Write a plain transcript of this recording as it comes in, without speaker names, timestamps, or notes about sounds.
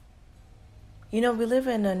We live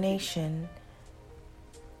in a nation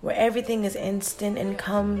where everything is instant and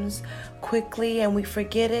comes quickly, and we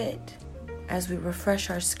forget it as we refresh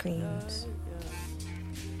our screens.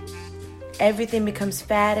 Everything becomes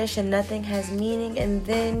faddish and nothing has meaning, and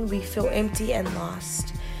then we feel empty and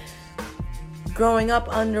lost. Growing up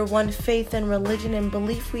under one faith and religion and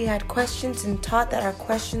belief, we had questions and taught that our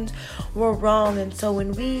questions were wrong. And so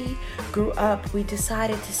when we grew up, we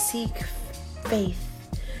decided to seek faith,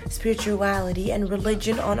 spirituality, and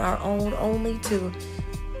religion on our own, only to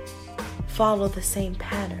follow the same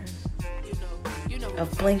pattern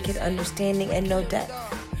of blanket understanding and no depth.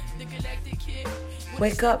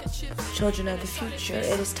 Wake up, children of the future.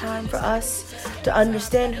 It is time for us to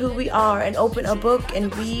understand who we are and open a book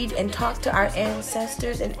and read and talk to our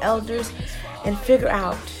ancestors and elders and figure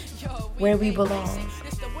out where we belong.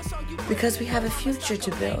 Because we have a future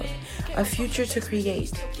to build, a future to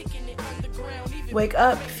create. Wake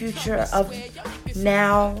up, future of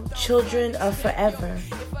now, children of forever.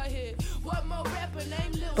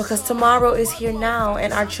 Because tomorrow is here now,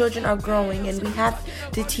 and our children are growing, and we have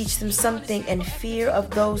to teach them something, and fear of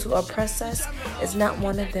those who oppress us is not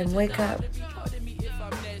one of them. Wake up.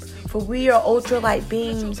 For we are ultralight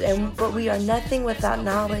beings, but we are nothing without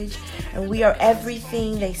knowledge, and we are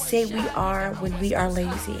everything they say we are when we are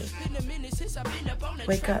lazy.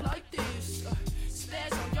 Wake up.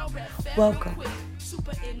 Welcome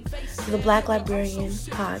to the Black Librarian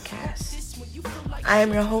Podcast. I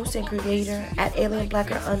am your host and creator at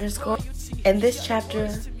 @alienblacker_, and this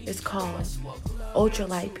chapter is called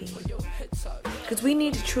Ultralight Being. Because we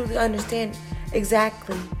need to truly understand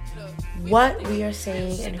exactly what we are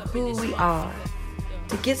saying and who we are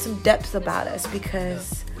to get some depth about us,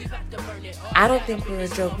 because I don't think we're a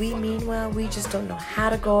joke. We mean well, we just don't know how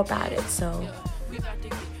to go about it. So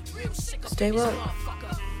stay woke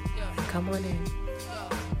and come on in.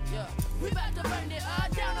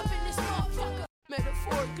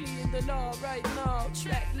 Metaphorically in the law right now,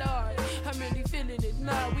 track Lord. I'm really feeling it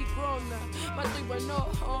now, we grown now. My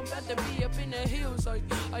 310 home, about to be up in the hills.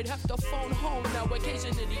 I'd have to phone home now,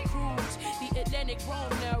 occasionally cruise the Atlantic roam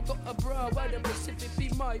now. Go abroad, while the Pacific be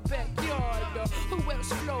my backyard. Who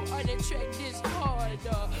else flow on the track this hard?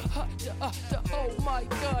 Oh my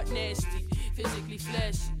God, nasty. Physically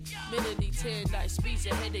flashy, mentally 10 like speech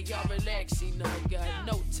ahead of y'all relaxing. I got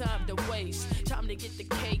no time to waste, time to get the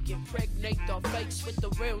cake, impregnate the face with the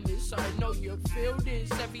realness. I know you feel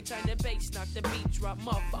this every time the bass knock the beat drop.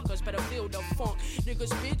 Motherfuckers better feel the funk.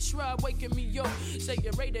 Niggas been try waking me up, say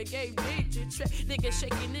you rate the game major track. Niggas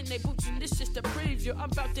shaking in their boots and this is the preview.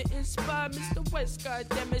 I'm about to inspire Mr. West,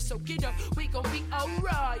 goddammit, so get up, we gon' be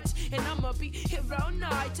alright. And I'ma be here all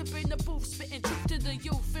night to bring the booth, spitting truth to the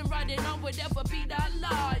youth and riding on whatever beat I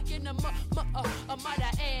like. In a mighty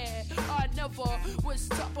air, I never was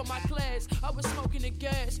top of my class. I was smoking the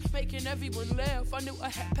gas, making everyone laugh. I knew I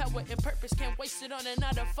had power and purpose, can't waste it on a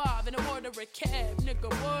 9 to 5 and I order a cab. Nigga,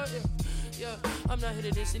 what? Yeah, I'm not here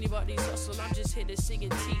to diss anybody's hustle. I'm just here to sing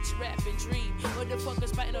and teach, rap and dream.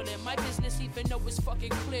 Motherfuckers biting on that my business, even though it's fucking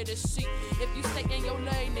clear to see. If you stay in your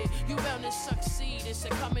lane, then you bound to succeed. And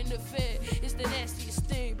succumbing to fear is the nastiest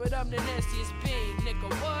thing, but I'm the nastiest being. Nigga,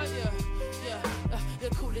 what? Yeah, the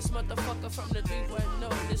coolest motherfucker from the 310.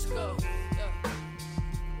 Let's go. Yeah.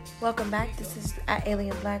 Welcome back. This is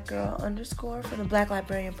 @AlienBlackGirl_ from the Black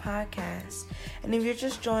Librarian Podcast. And if you're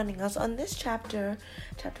just joining us on this chapter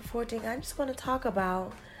 14, I'm just going to talk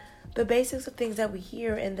about the basics of things that we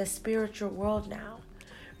hear in the spiritual world now.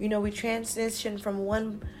 We transition from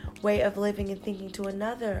one way of living and thinking to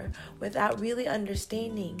another without really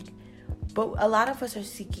understanding. But a lot of us are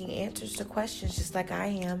seeking answers to questions just like I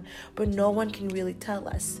am, but no one can really tell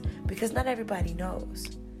us because not everybody knows.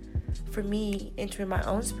 For me, entering my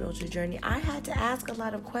own spiritual journey, I had to ask a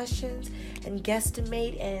lot of questions and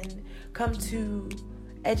guesstimate and come to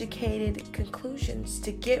educated conclusions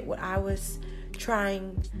to get what I was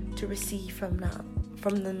trying to receive from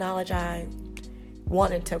the knowledge I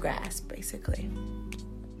wanted to grasp, basically.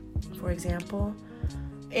 For example,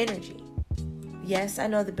 energy. Yes, I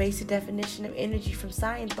know the basic definition of energy from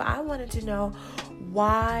science, but I wanted to know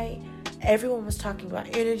why everyone was talking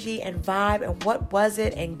about energy and vibe and what was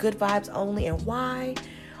it and good vibes only, and why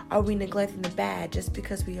are we neglecting the bad? Just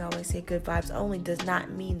because we always say good vibes only does not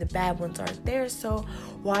mean the bad ones aren't there. So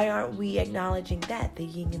why aren't we acknowledging that, the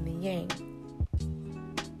yin and the yang?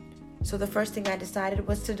 So the first thing I decided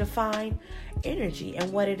was to define energy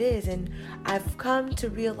and what it is, and I've come to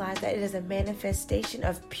realize that it is a manifestation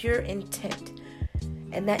of pure intent,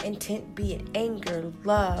 and that intent be it anger,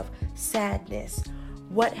 love, sadness,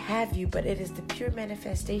 what have you, but it is the pure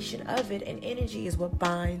manifestation of it, and energy is what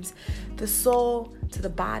binds the soul to the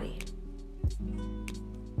body.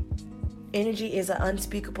 Energy is an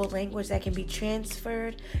unspeakable language that can be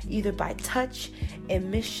transferred either by touch,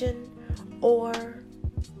 emission, or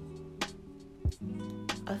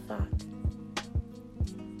a thought.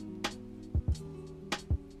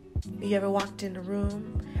 You ever walked in a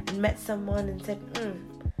room and met someone and said,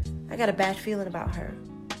 I got a bad feeling about her.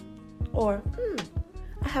 Or,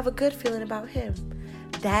 I have a good feeling about him.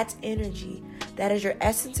 That's energy. That is your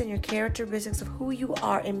essence and your characteristics of who you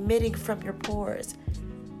are emitting from your pores.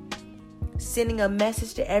 Sending a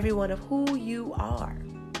message to everyone of who you are.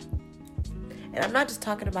 And I'm not just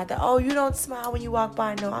talking about that, you don't smile when you walk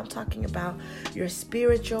by. No, I'm talking about your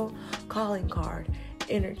spiritual calling card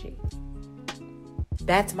energy.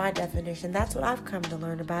 That's my definition. That's what I've come to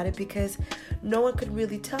learn about it, because no one could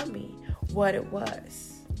really tell me what it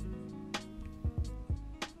was.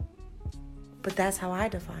 But that's how I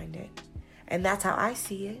defined it. And that's how I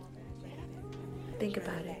see it. Think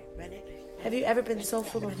about it. Have you ever been so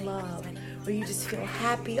full of love where you just feel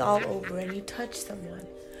happy all over and you touch someone,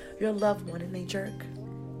 your loved one, and they jerk?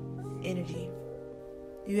 Energy.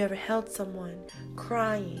 You ever held someone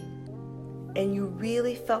crying and you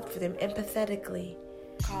really felt for them empathetically?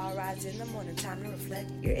 Car rides in the morning, time to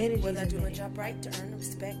reflect. Your energy. Will I do my job right to earn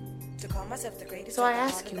respect? To call myself the greatest. So I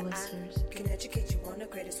ask you, listeners, can educate you on the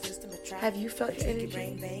greatest wisdom of have you felt your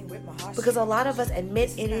energy? Because a lot of us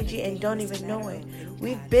admit energy and don't even know it.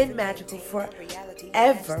 We've been magical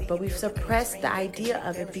forever, but we've suppressed the idea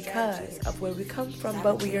of it because of where we come from,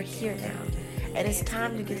 but we are here now. And it's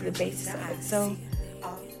time to get to the basis of it. So,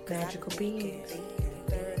 magical beings,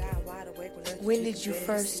 when did you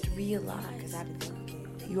first realize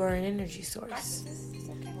you are an energy source?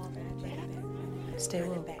 Stay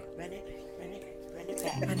woke. Run it.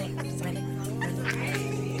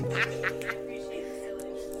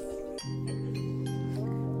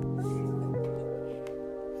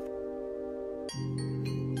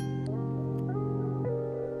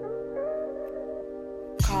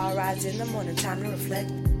 Car rides in the morning, time to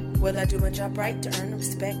reflect. Will I do my job right to earn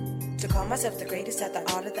respect? To call myself the greatest at the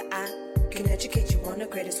art of the eye. Can educate you on the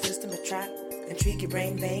greatest wisdom of try. Intrigue your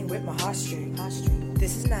brain bang with my heartstring.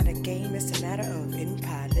 This is not a game, it's a matter of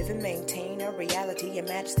empire. Live and maintain a reality and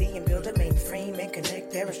majesty, and build a mainframe and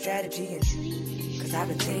connect their strategy. And cause I've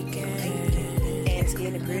been thinking, and it's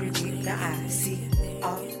getting pretty deep. Now I see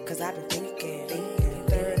all, cause I've been thinking.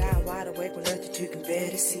 Third eye wide awake with earth that you can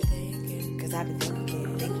better see. Cause I've been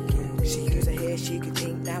thinking. She used her head, she could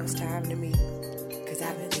think, now it's time to meet. Cause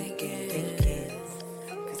I've been thinking.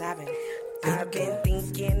 Cause I've been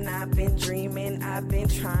thinking, I've been dreaming, I've been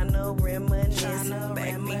trying to reminisce.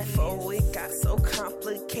 Back before it got so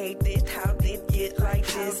complicated, how did it get like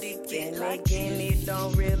this? Then again, it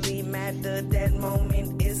don't really matter, that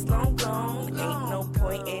moment is long gone. Ain't no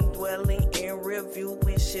point in dwelling in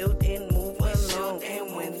reviewing, shield and move along.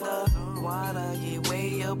 And when the water get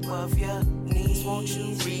way above your knees, won't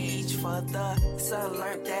you reach for the sun?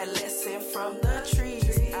 Learned that lesson from the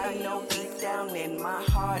trees. I know deep down in my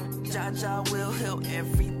heart, Jah will heal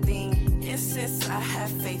everything. And since I have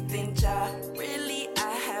faith in Jah, really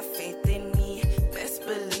I have faith in me. Best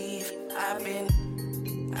believe I've been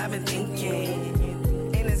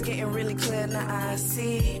thinking, and it's getting really clear now. I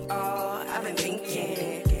see all I've been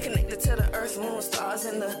thinking, connected to the earth, moon, stars,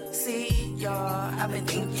 and the sea. Y'all, I've been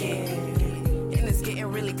thinking, and it's getting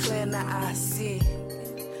really clear now. I see.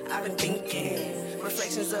 I've been thinking,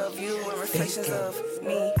 reflections of you and reflections of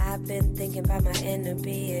me. I've been thinking about my inner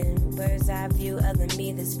being, bird's eye view of the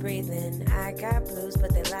me that's breathing. I got blues,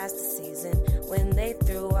 but they last a season. When they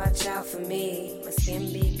through, watch out for me. My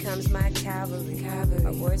skin becomes my cavalry.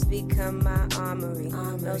 My words become my armory.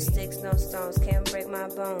 No sticks, no stones can't break my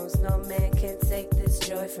bones. No man can take this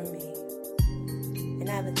joy from me. And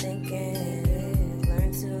I've been thinking,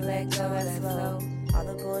 learn to let go, let it flow. All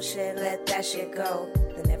the bullshit, let that shit go.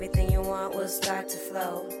 Then everything you want will start to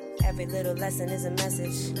flow. Every little lesson is a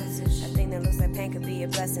message. A thing that looks like pain could be a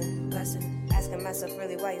blessing. Asking myself,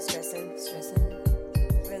 really, why you stressing?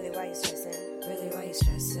 Really, why you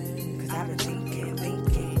stressing? Cause I've been thinking.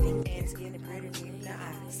 And it's getting pretty deep. Now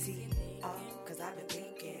I see all. Cause I've been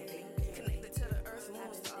thinking. Connected to the earth,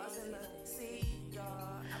 moon, stars, and the sea.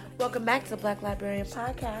 Welcome back to the Black Librarian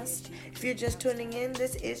Podcast. If you're just tuning in,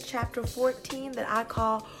 this is chapter 14 that I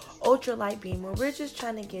call Ultralight Beam, where we're just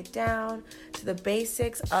trying to get down to the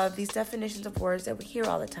basics of these definitions of words that we hear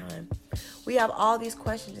all the time. We have all these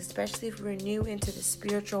questions, especially if we're new into the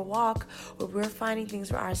spiritual walk, where we're finding things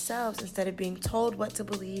for ourselves instead of being told what to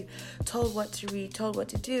believe, told what to read, told what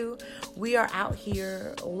to do. We are out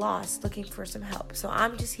here lost, looking for some help. So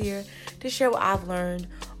I'm just here to share what I've learned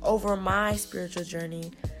over my spiritual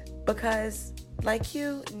journey, because like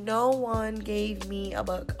you, no one gave me a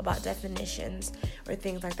book about definitions or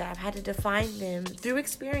things like that. I've had to define them through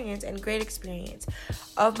experience and great experience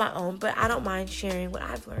of my own, but I don't mind sharing what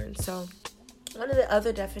I've learned. So one of the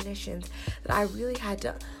other definitions that I really had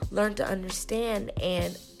to learn to understand,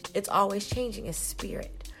 and it's always changing, is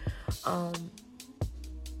spirit.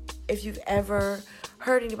 If you've ever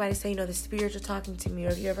heard anybody say, the spirits are talking to me, or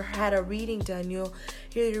if you ever had a reading done, you'll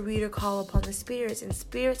hear the reader call upon the spirits, and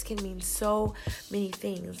spirits can mean so many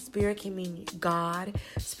things. Spirit can mean God.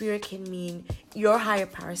 Spirit can mean your higher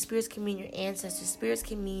power. Spirits can mean your ancestors. Spirits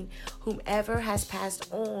can mean whomever has passed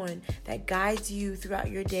on that guides you throughout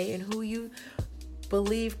your day and who you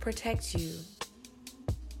believe protects you,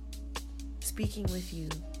 speaking with you.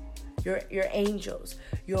 Your angels,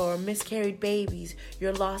 your miscarried babies,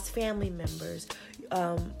 your lost family members,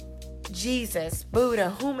 Jesus, Buddha,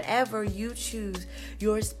 whomever you choose,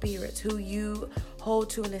 your spirits, who you hold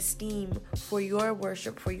to an esteem for your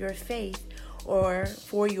worship, for your faith, or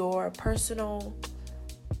for your personal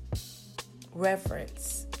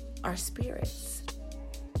reverence, are spirits.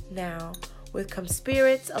 Now, with come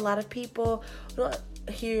spirits, a lot of people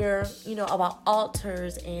hear, about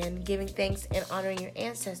altars and giving thanks and honoring your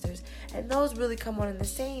ancestors. And those really come one and the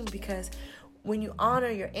same, because when you honor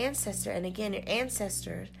your ancestor, and again, your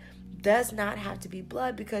ancestor does not have to be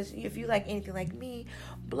blood, because if you like anything like me,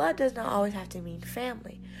 blood does not always have to mean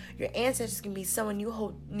family. Your ancestors can be someone you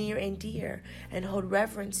hold near and dear and hold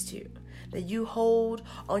reverence to, that you hold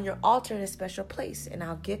on your altar in a special place. And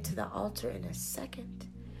I'll get to the altar in a second.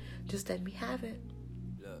 Just let me have it.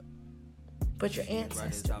 But your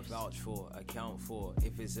ancestors.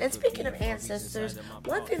 And speaking of ancestors,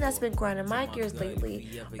 one thing that's been grinding my gears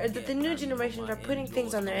lately is that the new generations are putting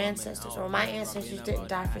things on their ancestors. Or my ancestors didn't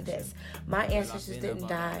die for this. My ancestors didn't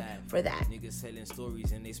die for that.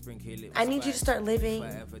 I need you to start living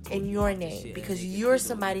in your name, because you're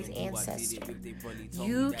somebody's ancestor.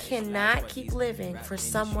 You cannot keep living for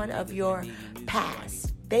someone of your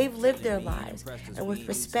past. They've lived their lives, and with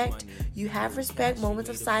respect, you have respect, moments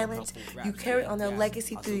of silence, you carry on their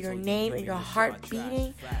legacy through your name and your heart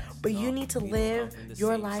beating, but you need to live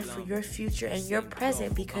your life for your future and your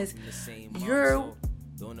present, because your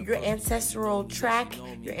ancestral track,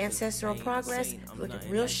 your ancestral progress is looking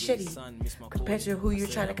real shitty compared to who you're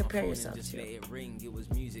trying to compare yourself to.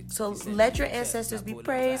 So let your ancestors be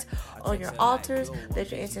praised on your altars.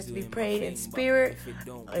 Let your ancestors be prayed in spirit,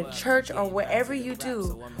 in church, or wherever you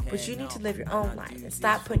do. But you need to live your own life and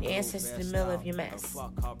stop putting your ancestors in the middle of your mess.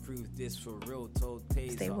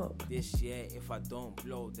 Stay woke.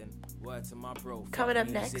 Coming up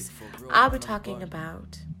next, I'll be talking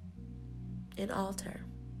about an altar.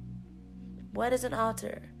 What is an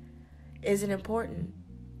altar? Is it important?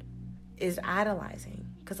 Is idolizing?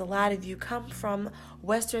 Because a lot of you come from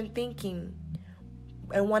Western thinking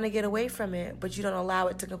and want to get away from it, but you don't allow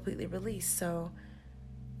it to completely release. So,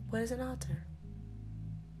 what is an altar?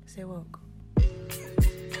 Stay woke.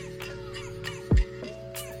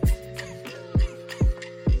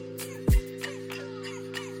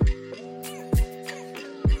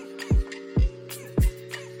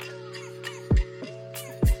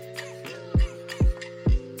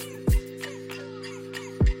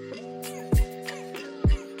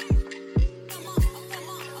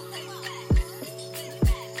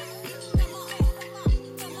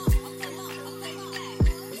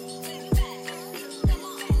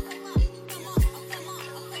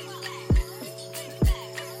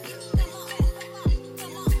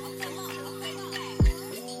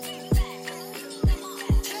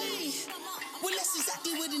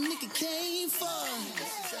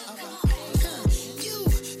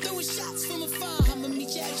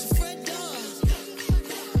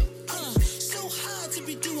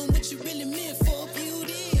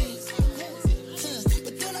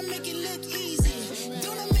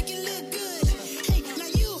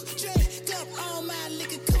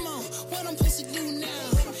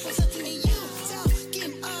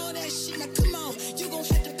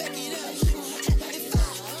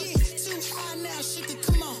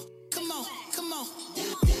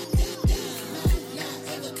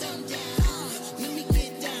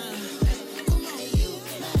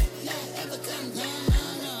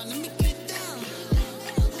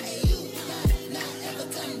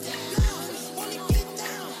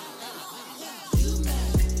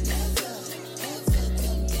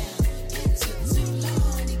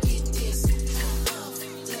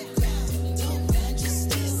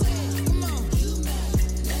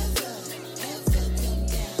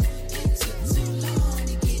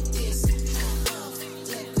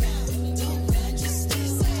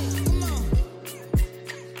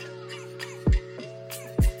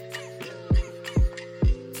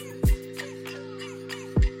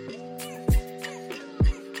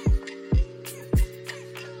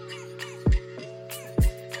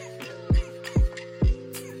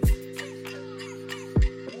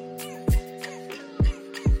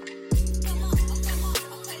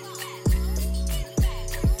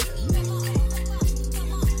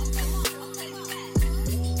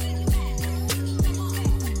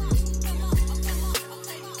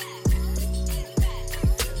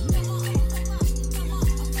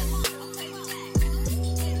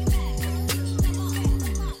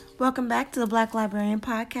 Welcome back to the Black Librarian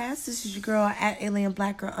Podcast. This is your girl at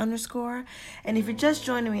 @AlienBlackGirl_. And if you're just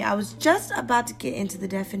joining me, I was just about to get into the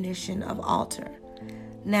definition of altar.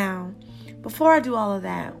 Now, before I do all of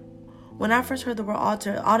that, when I first heard the word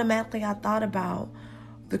altar, automatically I thought about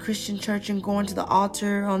the Christian church and going to the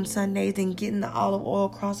altar on Sundays and getting the olive oil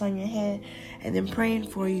cross on your head and then praying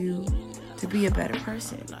for you to be a better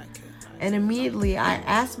person. And immediately I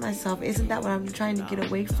asked myself, isn't that what I'm trying to get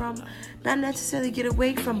away from? Not necessarily get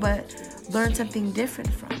away from, but learn something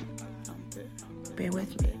different from. Bear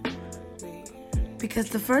with me. Because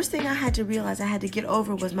the first thing I had to realize I had to get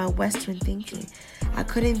over was my Western thinking. I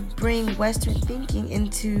couldn't bring Western thinking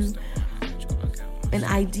into an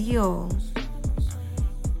ideal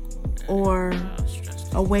or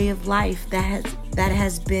a way of life that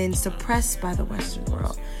has been suppressed by the Western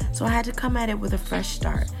world. So I had to come at it with a fresh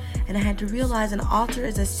start. And I had to realize an altar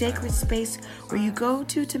is a sacred space where you go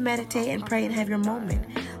to meditate and pray and have your moment,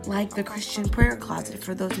 like the Christian prayer closet,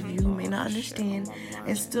 for those of you who may not understand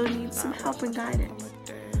and still need some help and guidance.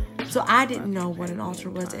 So I didn't know what an altar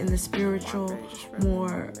was in the spiritual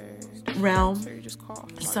more realm.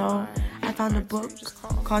 So I found a book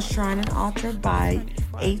called Shrine and Altar by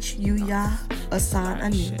H.U.Ya Asan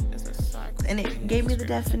Anu. And it gave me the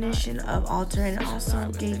definition of altar, and it also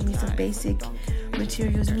gave me some basic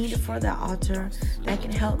materials needed for that altar that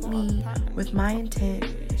can help me with my intent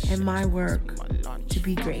and my work to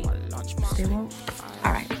be great. Stay woke?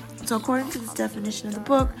 Alright, so according to this definition of the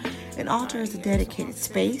book, an altar is a dedicated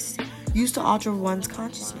space used to alter one's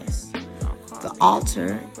consciousness. The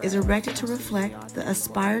altar is erected to reflect the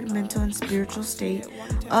aspired mental and spiritual state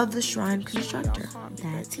of the shrine constructor.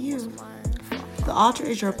 That's you. The altar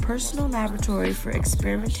is your personal laboratory for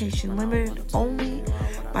experimentation, limited only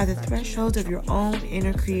by the thresholds of your own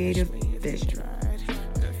inner creative vision.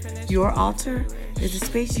 Your altar is the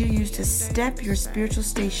space you use to step your spiritual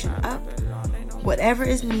station up, whatever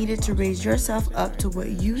is needed to raise yourself up to what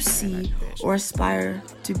you see or aspire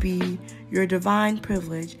to be your divine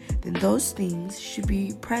privilege, then those things should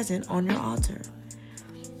be present on your altar.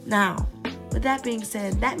 Now, with that being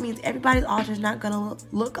said, that means everybody's altar is not going to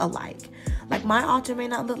look alike. Like, my altar may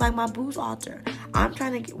not look like my boo's altar. I'm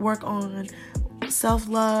trying to work on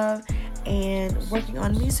self-love and working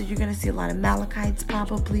on me, so you're going to see a lot of malachites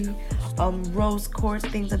probably, rose quartz,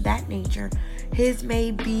 things of that nature. His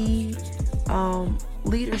may be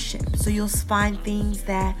leadership, so you'll find things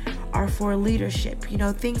that are for leadership,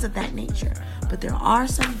 things of that nature. But there are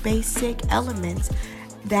some basic elements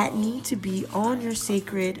that need to be on your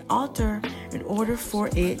sacred altar in order for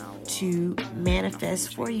it to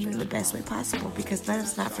manifest for you in the best way possible. Because let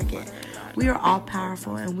us not forget, we are all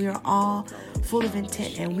powerful and we are all full of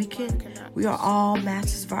intent, and we are all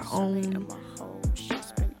masters of our own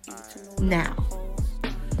now.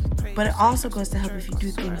 But it also goes to help if you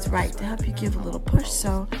do things right, to help you give a little push.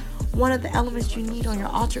 So one of the elements you need on your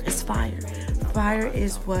altar is fire. Fire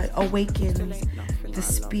is what awakens the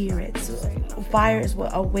spirits. Fire is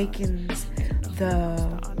what awakens the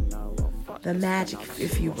magic,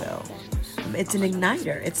 if you will. It's an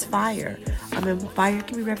igniter. It's fire. Fire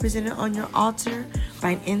can be represented on your altar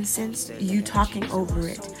by an incense, you talking over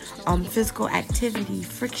it. Physical activity,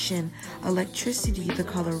 friction, electricity, the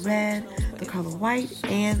color red, the color white,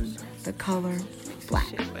 and the color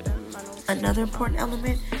black. Another important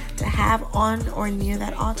element to have on or near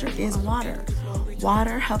that altar is water.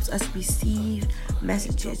 Water helps us receive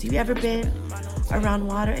messages. Have you ever been around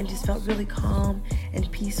water and just felt really calm and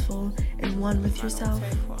peaceful and one with yourself?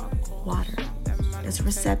 Water is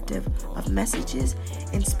receptive of messages,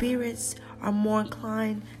 and spirits are more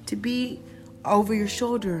inclined to be over your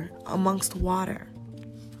shoulder amongst water.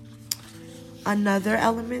 Another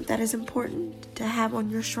element that is important to have on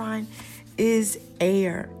your shrine is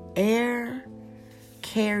air. Air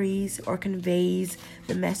carries or conveys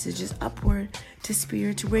the messages upward to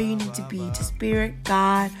spirit, to where you need to be, to spirit,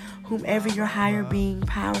 God, whomever your higher being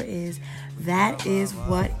power is. That is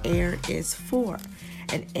what air is for.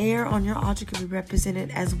 And air on your altar can be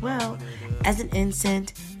represented as well as an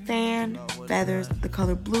incense, fan, feathers, the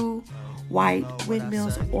color blue, white,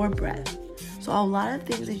 windmills, or breath. So a lot of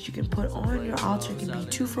things that you can put on your altar can be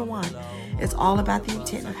 2 for 1. It's all about the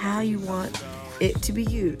intent of how you want it to be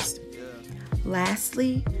used.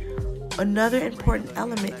 Lastly, another important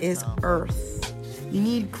element is earth. You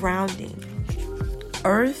need grounding.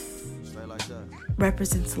 Earth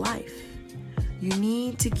represents life. You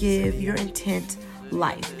need to give your intent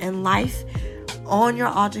life. And life on your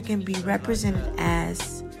altar can be represented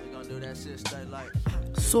as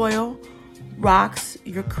soil, rocks,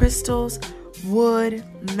 your crystals, wood,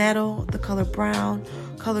 metal, the color brown,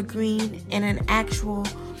 color green, and an actual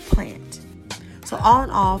plant. So all in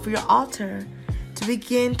all, for your altar to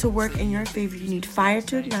begin to work in your favor, you need fire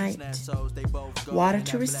to ignite, water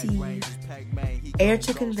to receive, air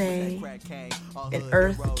to convey, and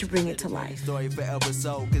earth to bring it to life. Stay woke.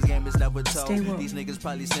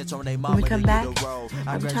 When we come back,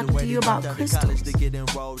 I'm talking to you about crystals.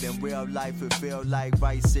 In real life, it feel like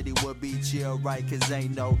Vice City would be chill, right? Cause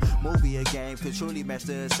ain't no movie or game could truly match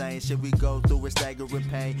the same shit we go through with staggering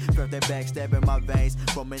pain. Felt that backstab in my veins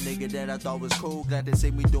from a nigga that I thought was cool. Glad to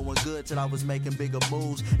see me doing good till I was making bigger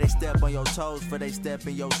moves. They step on your toes for they step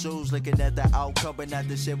in your shoes. Looking at the outcome but not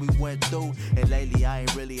the shit we went through. And lately I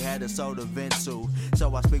ain't really had a soul to vent to.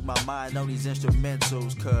 So I speak my mind on these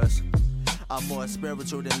instrumentals, cause I'm more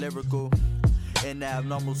spiritual than lyrical. An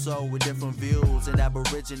abnormal soul with different views. An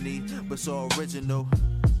aborigine, but so original.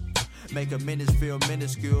 Make a menace feel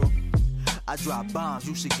minuscule. I drop bombs,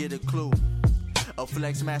 you should get a clue. A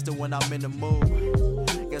flex master when I'm in the mood.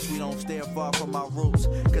 Guess we don't stay far from our roots.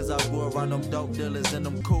 Cause I grew around them dope dealers and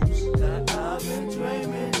them coops. I've been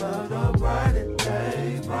dreaming about the brighter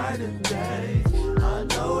days, brighter days. I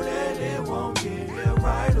know that it won't get here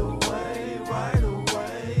right away, right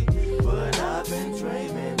away. But I've been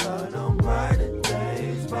dreaming about them brighter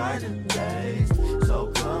days, brighter days. So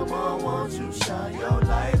come on, won't you shine your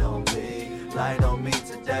light on me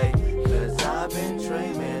today. Cause I've been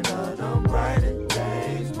dreaming of them brighter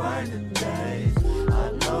days, brighter days.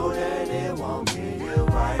 I know that it won't get here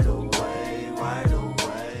right away, right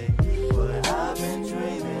away. But I've been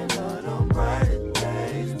dreaming of them brighter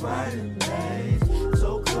days, brighter days.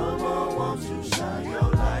 So come on, won't you shine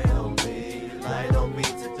your light on me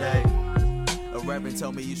today. A reverend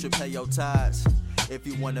told me you should pay your tithes if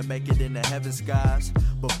you wanna make it in the heaven skies.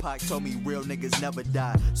 But Pac told me real niggas never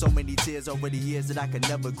die. So many tears over the years that I could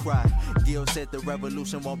never cry. Gil said the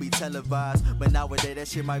revolution won't be televised, but nowadays that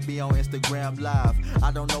shit might be on Instagram Live.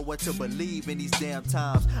 I don't know what to believe in these damn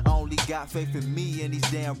times. I only got faith in me and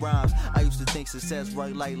these damn rhymes. I used to think success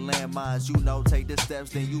worked like landmines. You know, take the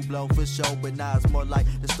steps, then you blow for sure. But now it's more like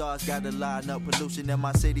the stars gotta line up. Pollution in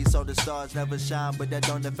my city, so the stars never shine. But that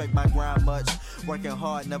don't affect my grind much. Working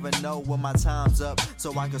hard, never know when my time's up.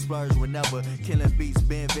 So I can splurge whenever. Killing beats,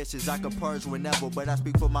 being vicious, I can purge whenever. But I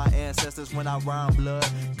speak for my ancestors when I rhyme blood.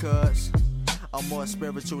 Cause I'm more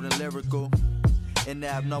spiritual than lyrical. An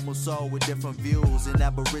abnormal soul with different views. An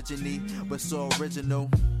aborigine, but so original.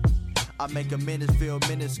 I make a menace feel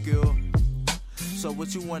minuscule. So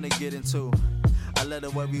what you wanna get into? I let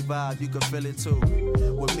her way we vibe, you can feel it too.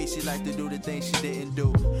 With me, she like to do the things she didn't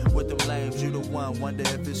do. With them lames, you the one, wonder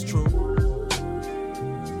if it's true.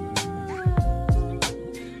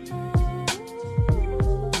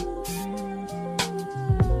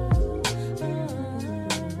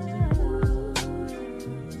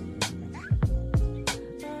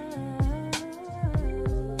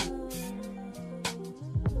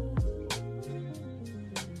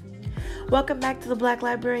 Welcome back to the Black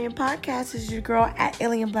Librarian Podcast. This is your girl at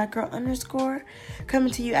 @AlienBlackGirl_,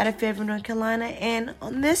 coming to you out of Fayetteville, North Carolina. And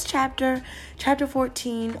on this chapter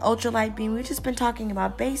 14, Ultralight Beam, we've just been talking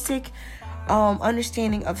about basic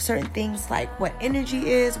understanding of certain things like what energy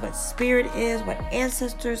is, what spirit is, what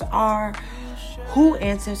ancestors are, who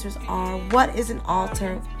ancestors are, what is an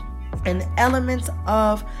altar, and the elements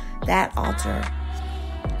of that altar.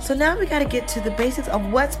 So now we got to get to the basics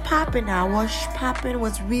of what's popping now. What's popping,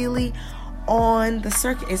 what's really on the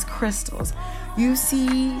circuit is crystals. You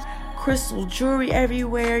see crystal jewelry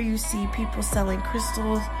everywhere. You see people selling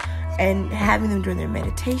crystals and having them during their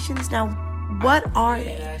meditations. Now, what are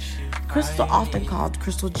they? Crystals are often called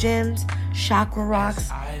crystal gems, chakra rocks,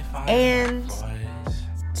 and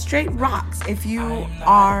straight rocks if you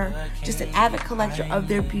are just an avid collector of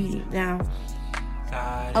their beauty. Now,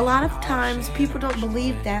 a lot of times people don't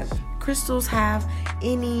believe that crystals have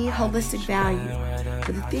any holistic value.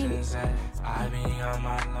 But the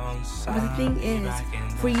thing is,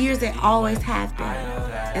 for years they always have been.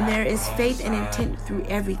 And there is faith and intent through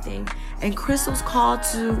everything. And crystals call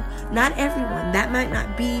to not everyone. That might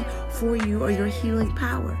not be for you or your healing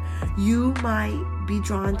power. You might be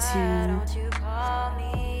drawn to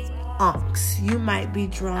unks. You might be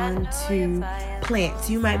drawn to plants.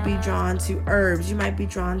 You might be drawn to herbs. You might be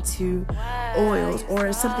drawn to oils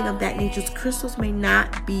or something of that nature. Crystals may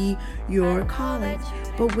not be your calling,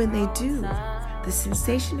 but when they do, the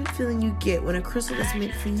sensation and feeling you get when a crystal is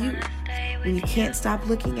meant for you, when you can't stop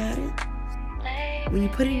looking at it, when you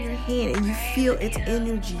put it in your hand and you feel its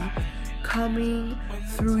energy coming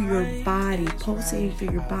through your body, pulsating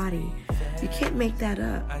through your body, you can't make that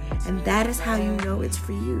up. And that is how you know it's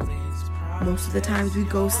for you. Most of the times we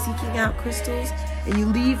go seeking out crystals and you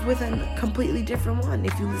leave with a completely different one.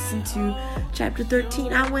 If you listen to chapter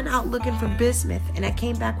 13, I went out looking for bismuth and I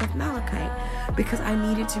came back with malachite because I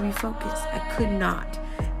needed to refocus. I could not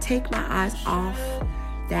take my eyes off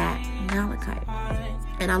that malachite.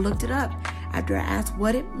 And I looked it up after I asked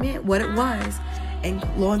what it meant, what it was, and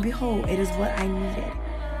lo and behold, it is what I needed.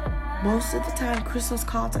 Most of the time, crystals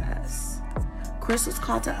call to us. Crystals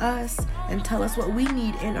call to us and tell us what we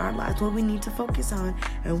need in our lives, what we need to focus on,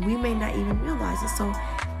 and we may not even realize it. So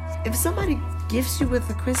if somebody gifts you with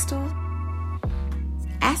a crystal,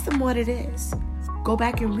 ask them what it is. Go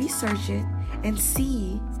back and research it and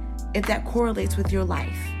see if that correlates with your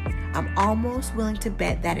life. I'm almost willing to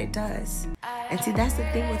bet that it does. And see, that's the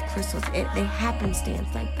thing with crystals. They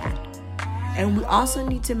happenstance like that. And we also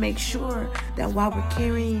need to make sure that while we're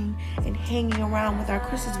carrying and hanging around with our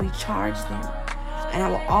crystals, we charge them. And I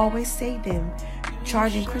will always say them,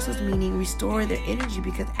 charging crystals meaning restore their energy,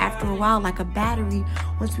 because after a while, like a battery,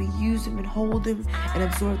 once we use them and hold them and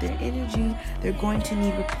absorb their energy, they're going to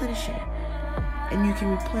need replenishing. And you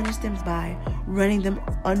can replenish them by running them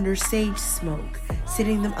under sage smoke,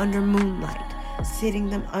 sitting them under moonlight, sitting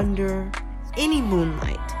them under any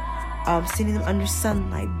moonlight, sitting them under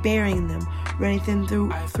sunlight, burying them, running them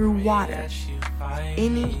through water.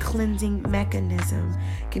 Any cleansing mechanism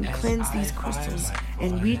can cleanse these crystals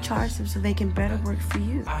and recharge them so they can better work for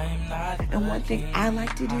you. And one thing I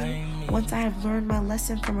like to do, once I have learned my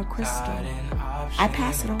lesson from a crystal, I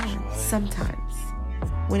pass it on sometimes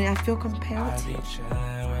when I feel compelled to.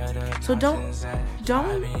 So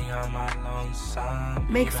don't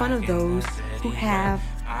make fun of those who have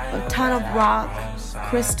a ton of rock,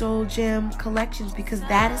 crystal, gem collections, because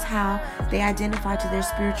that is how they identify to their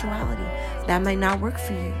spirituality. That might not work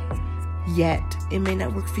for you yet. It may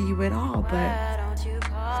not work for you at all, but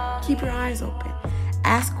keep your eyes open.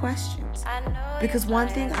 Ask questions. Because one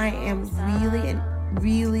thing I am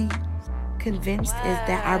really convinced is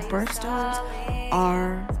that our birthstones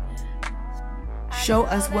show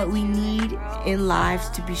us what we need in lives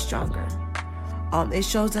to be stronger. It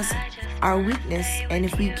shows us our weakness, and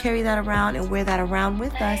if we carry that around and wear that around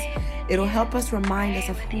with us, it'll help us remind us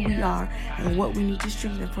of who we are and what we need to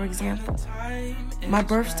strengthen. For example, my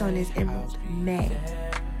birthstone is Emerald, May.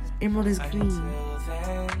 Emerald is green.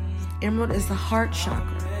 Emerald is the heart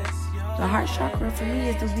chakra. The heart chakra for me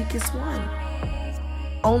is the weakest one,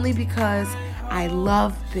 only because I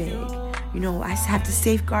love big. I have to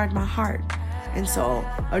safeguard my heart. And so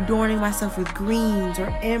adorning myself with greens or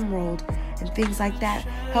emerald and things like that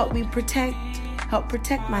help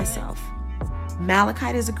protect myself.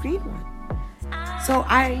 Malachite is a green one. So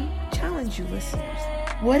I challenge you, listeners.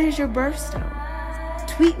 What is your birthstone?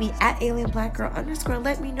 Tweet me at alienblackgirl_ and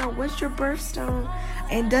let me know what's your birthstone,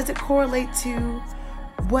 and does it correlate to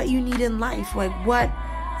what you need in life? Like, what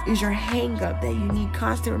is your hang up that you need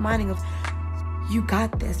constant reminding of? You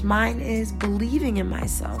got this. Mine is believing in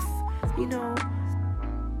myself.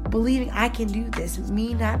 Believing I can do this,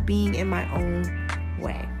 me not being in my own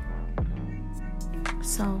way.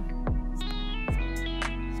 So,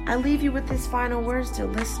 I leave you with this final words, dear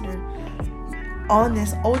listener, on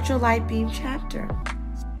this ultralight beam chapter.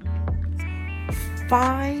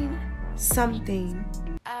 Find something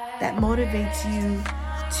that motivates you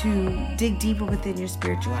to dig deeper within your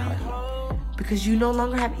spirituality, because you no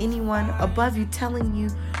longer have anyone above you telling you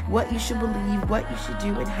what you should believe, what you should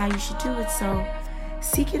do, and how you should do it. So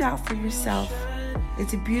seek it out for yourself.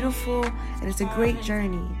 It's a beautiful and it's a great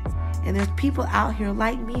journey. And there's people out here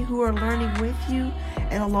like me who are learning with you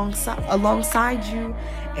and alongside you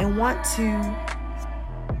and want to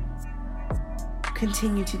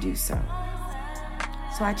continue to do so.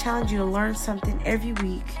 So I challenge you to learn something every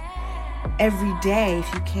week, every day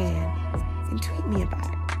if you can, and tweet me about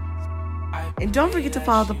it. And don't forget to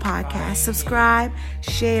follow the podcast, subscribe,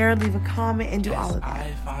 share, leave a comment, and do all of that.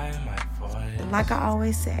 And like I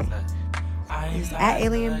always say, it's at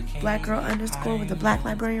alienblackgirl_ with the Black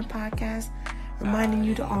Librarian Podcast, reminding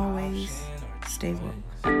you to always stay woke.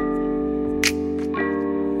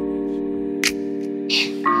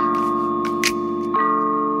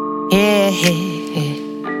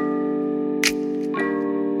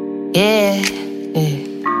 Yeah.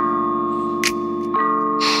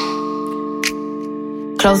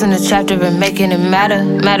 Closing the chapter and making it matter.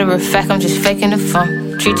 Matter of fact, I'm just faking the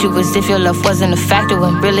fun. Treat you as if your love wasn't a factor,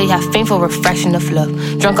 when really I fiend for a fraction of love.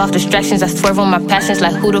 Drunk off distractions, I swerve on my passions.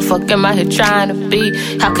 Like, who the fuck am I here trying to be?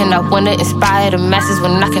 How can I wanna inspire the masses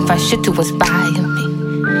when I can find shit to inspire me?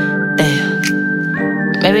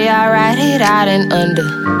 Damn. Maybe I'll write it out and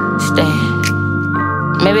understand.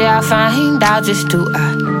 Maybe I'll find out just who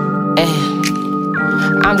I am.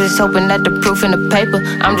 I'm just hoping that the proof in the paper.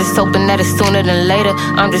 I'm just hoping that it's sooner than later.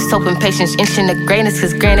 I'm just hoping patience inching the greatness.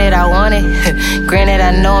 Cause granted I want it. Granted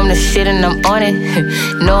I know I'm the shit and I'm on it.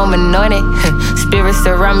 Know I'm anointed. Spirits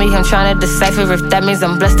surround me, I'm trying to decipher if that means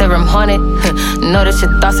I'm blessed or I'm haunted. Know that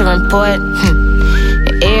your thoughts are important.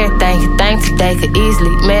 Everything you think today could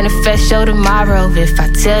easily manifest your tomorrow. If I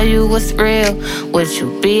tell you what's real, would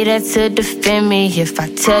you be there to defend me? If I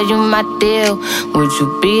tell you my deal, would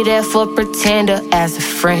you be there for pretender as a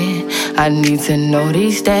friend? I need to know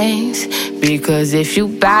these things, because if you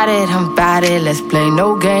bout it, I'm bout it. Let's play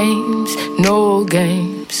no games, no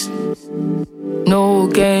games. No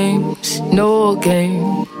games, no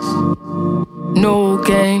games. No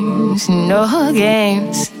games, no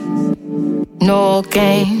games. No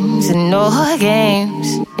games, no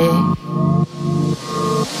games, yeah.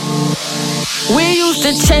 We used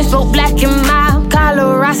to change both black and mild,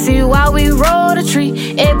 Colorasi while we rolled a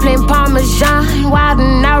tree. Airplane Parmesan,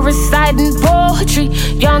 wildin' out reciting poetry.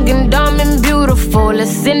 Young and dumb and beautiful,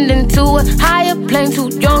 ascending to a higher plane. Too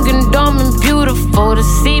young and dumb and beautiful to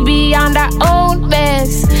see beyond our own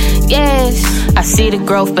mess. Yes, I see the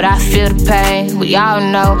growth, but I feel the pain. We all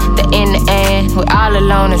know that in the end, we're all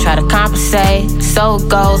alone and try to compensate. So it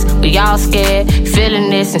goes, we all scared, feeling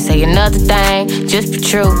this and say another thing. Just be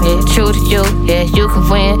true, yeah, true to you. Yeah, you can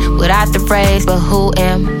win without the praise, but who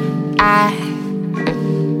am I?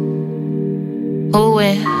 Who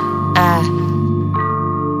am I?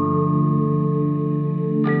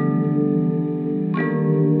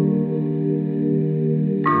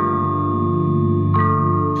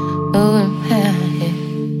 Who am I?